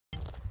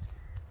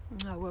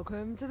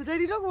Welcome to the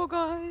Daily Dog Walk,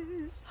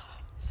 guys.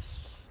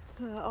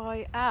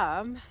 I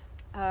am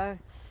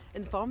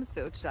in the farmer's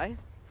field today.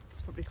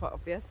 It's probably quite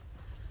obvious.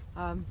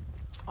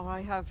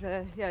 I have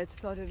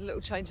decided a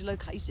little change of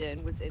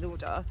location was in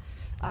order,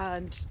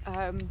 and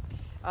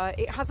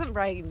it hasn't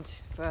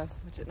rained for, I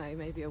don't know,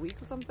 maybe a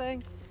week or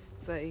something,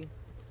 so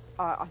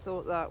I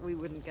thought that we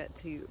wouldn't get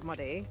too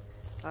muddy.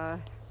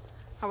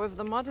 However,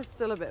 the mud is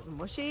still a bit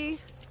mushy.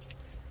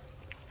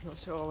 Not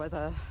sure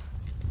whether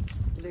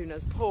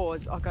Luna's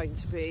paws are going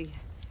to be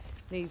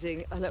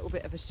needing a little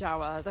bit of a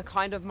shower. The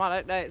kind of mud, I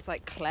don't know, it's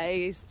like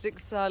clay,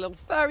 sticks to her little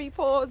furry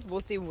paws.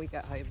 We'll see when we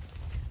get home.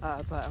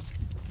 But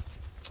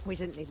we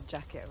didn't need a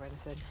jacket or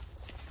anything.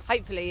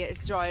 Hopefully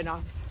it's dry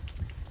enough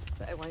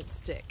that it won't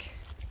stick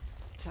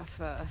to her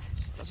fur.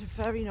 It's just such a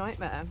furry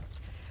nightmare.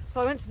 So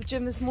I went to the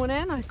gym this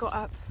morning. I got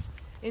up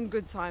in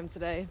good time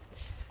today.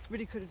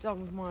 Really could have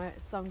done with my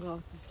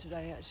sunglasses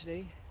today,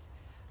 actually.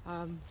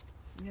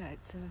 Yeah,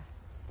 it's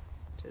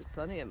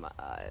sunny in my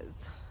eyes.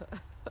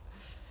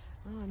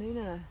 Oh, Nuna,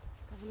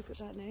 let's have a look at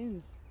that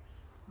nose.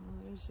 Oh,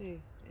 where is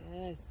she?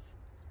 Yes,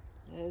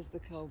 there's the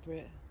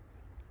culprit.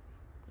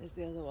 There's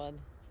the other one.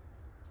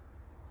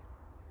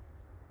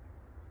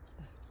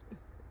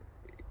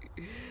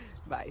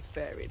 My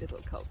furry little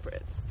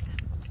culprits.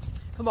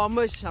 Come on,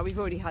 Mush, now we've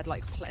already had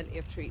like plenty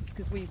of treats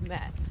because we've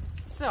met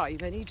so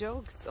many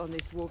dogs on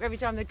this walk. Every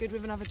time they're good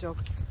with another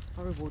dog,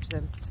 I reward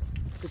them.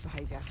 Good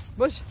behaviour.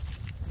 Mush.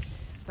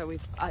 So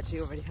we've actually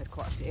already had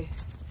quite a few.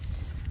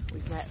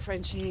 We've met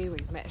Frenchie,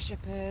 we've met a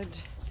shepherd,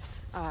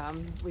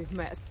 we've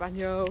met a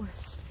spaniel,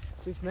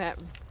 we've met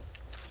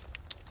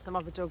some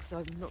other dogs, so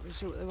I'm not really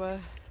sure what they were.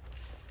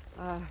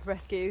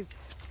 Rescues,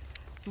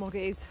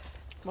 moggies,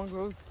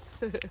 mongrels.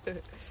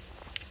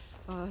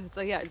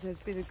 So yeah,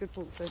 it's been a good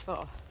walk so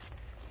far.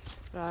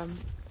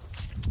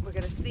 We're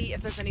going to see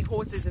if there's any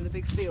horses in the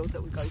big field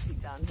that we go to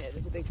down here.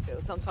 There's a big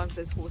field. Sometimes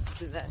there's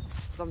horses in there,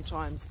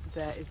 sometimes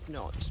there is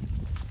not.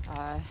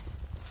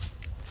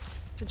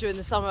 During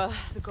the summer,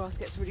 the grass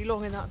gets really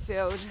long in that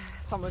field.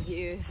 Some of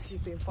you, if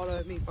you've been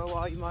following me for a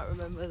while, you might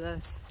remember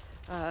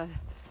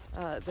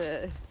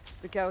the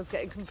girls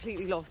getting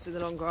completely lost in the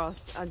long grass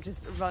and just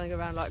running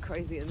around like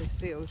crazy in this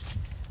field.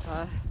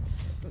 Not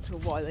sure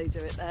why they do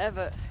it there,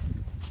 but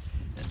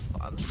it's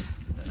fun.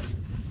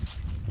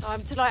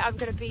 Tonight I'm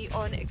going to be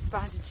on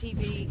Expanded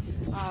TV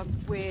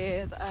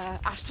with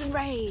Ashton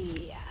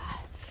Ray,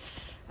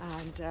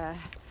 and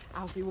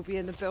Alfie will be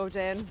in the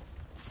building.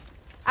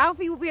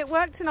 Alfie will be at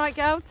work tonight,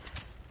 girls.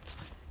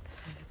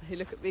 They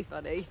look at me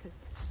funny.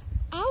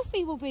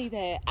 Alfie will be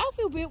there.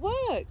 Alfie will be at work.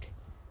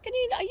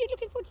 Are you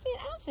looking forward to seeing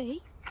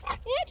Alfie?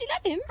 Yeah, do you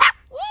love him?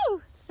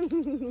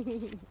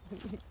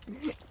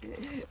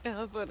 Whoa!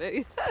 How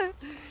funny.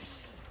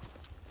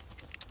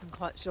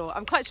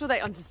 I'm quite sure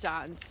they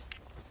understand.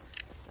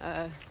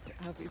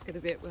 Alfie's going to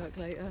be at work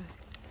later.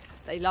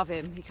 They love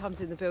him. He comes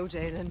in the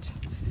building and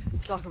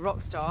it's like a rock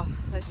star.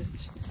 They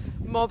just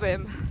mob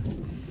him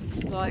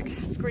like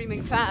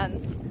screaming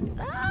fans.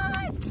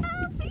 Ah, it's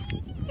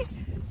Alfie!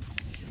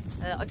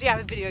 I do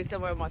have a video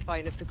somewhere on my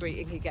phone of the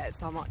greeting he gets,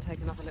 so I might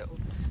take another little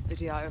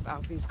video of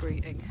Alfie's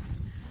greeting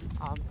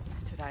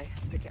today.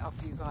 Stick it up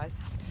for you guys.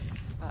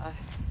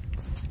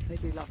 They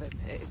do love him.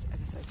 It is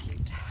ever so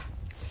cute.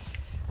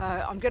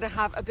 I'm going to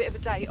have a bit of a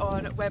day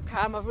on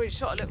webcam. I've already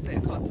shot a little bit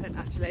of content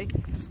actually.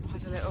 I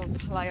had a little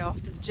play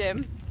after the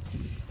gym,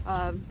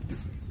 and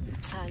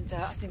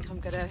I think I'm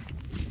going to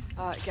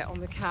get on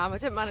the cam. I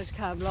didn't manage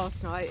cam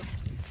last night,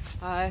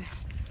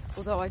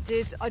 although it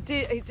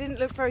didn't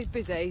look very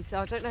busy, so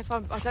I don't know if I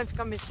don't think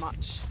I missed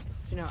much,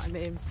 if you know what I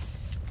mean.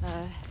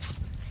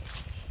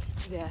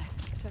 Yeah,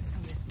 I don't think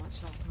I missed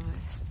much last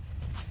night,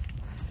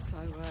 so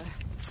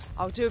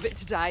I'll do a bit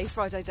today.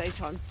 Friday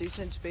daytimes do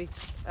tend to be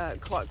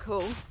quite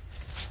cool.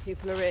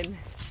 People are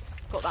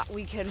got that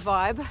weekend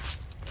vibe,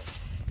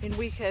 in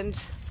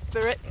weekend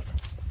spirits,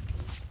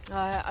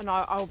 and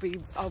I'll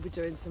be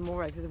doing some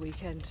more over the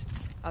weekend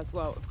as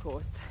well, of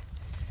course.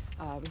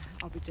 I'll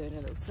be doing a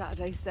little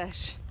Saturday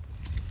sesh.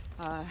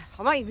 I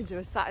might even do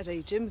a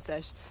Saturday gym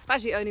sesh. I've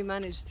actually only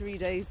managed 3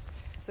 days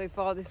so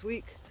far this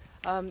week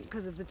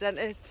because of the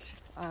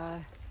dentist.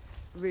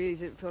 Really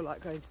didn't feel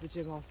like going to the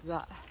gym after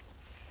that.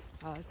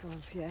 So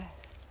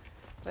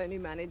I've only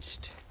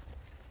managed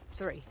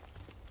 3.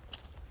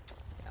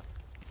 Yeah.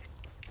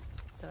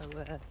 So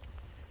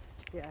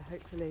yeah,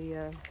 hopefully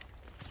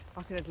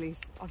I can at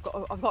least, I've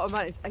got to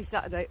manage a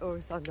Saturday or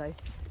a Sunday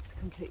to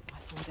complete my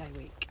 4-day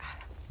week.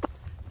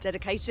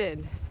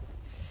 Dedication.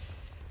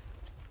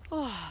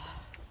 Oh,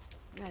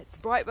 yeah, it's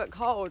bright but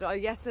cold.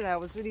 Yesterday I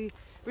was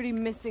really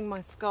missing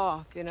my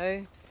scarf, you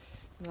know.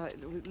 Like,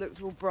 it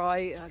looked all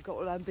bright and I got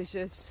all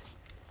ambitious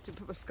to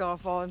put my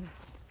scarf on,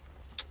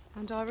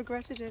 and I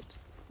regretted it.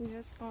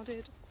 Yes, I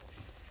did.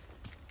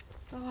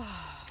 Oh.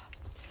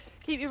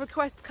 Keep your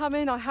requests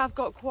coming. I have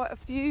got quite a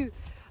few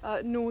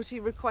naughty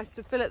requests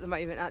to fill at the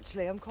moment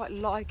actually. I'm quite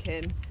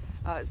liking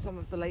some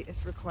of the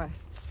latest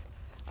requests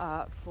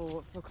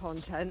for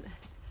content.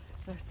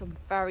 There's some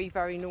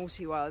very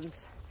naughty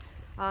ones,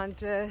 and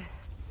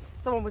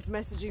someone was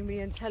messaging me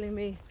and telling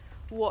me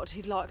what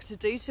he'd like to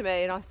do to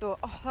me, and I thought,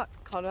 oh, that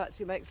kind of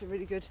actually makes a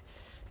really good,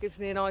 gives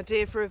me an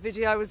idea for a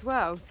video as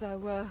well.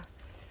 So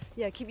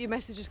yeah, keep your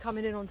messages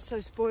coming in on So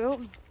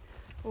Spoiled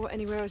or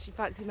anywhere else you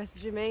fancy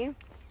messaging me.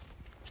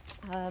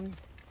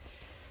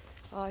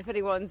 If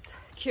anyone's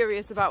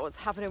curious about what's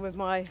happening with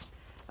my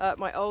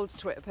my old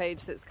Twitter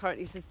page that's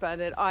currently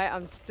suspended, I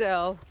am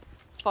still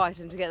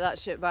fighting to get that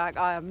shit back.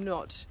 I am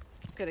not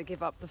going to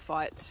give up the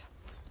fight.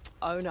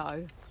 Oh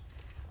no.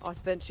 I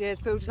spent years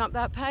building up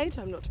that page.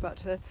 I'm not about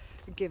to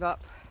give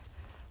up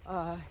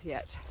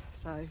yet.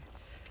 So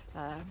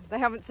they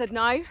haven't said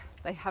no.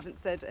 They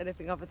haven't said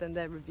anything other than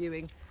they're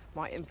reviewing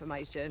my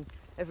information.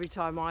 Every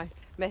time I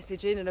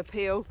message in an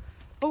appeal,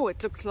 oh,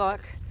 it looks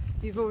like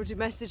you've already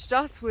messaged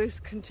us, we're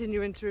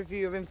continuing to review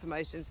your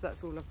information. So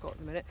that's all I've got at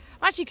the minute.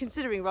 I'm actually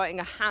considering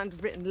writing a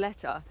handwritten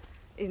letter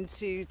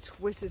into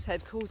Twitter's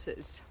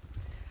headquarters.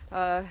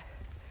 I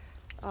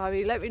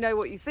mean, let me know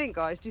what you think,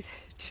 guys. Do you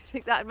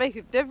think that'd make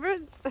a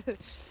difference?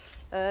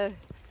 I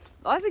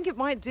think it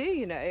might do,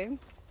 you know.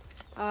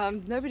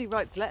 Nobody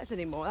writes letters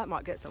anymore. That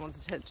might get someone's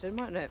attention,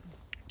 mightn't it?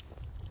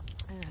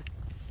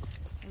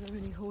 Are there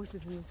any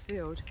horses in this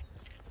field?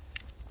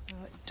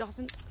 It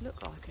doesn't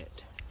look like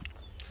it.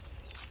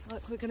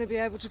 Like we're going to be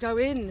able to go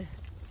in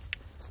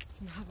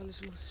and have a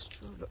little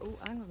stroll. Oh,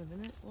 hang on a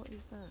minute. What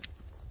is that?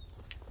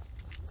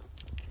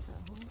 Is that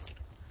a horse?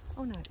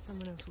 Oh no, it's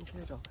someone else walking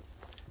a dog.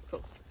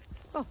 Cool.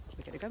 Well,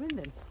 we're going to go in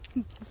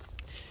then.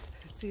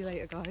 See you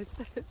later, guys.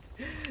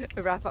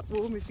 A wrap up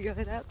warm if you're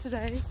going out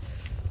today.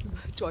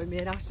 Join me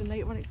and Ashton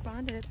later on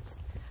Expanded.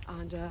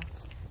 And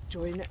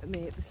join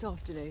me this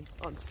afternoon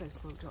on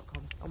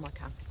SoSpoiled.com on my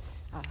cam.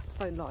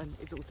 Phone line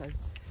is also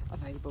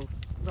available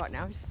right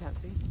now if you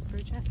fancy for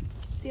a chat.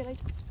 See you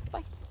later.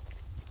 Bye.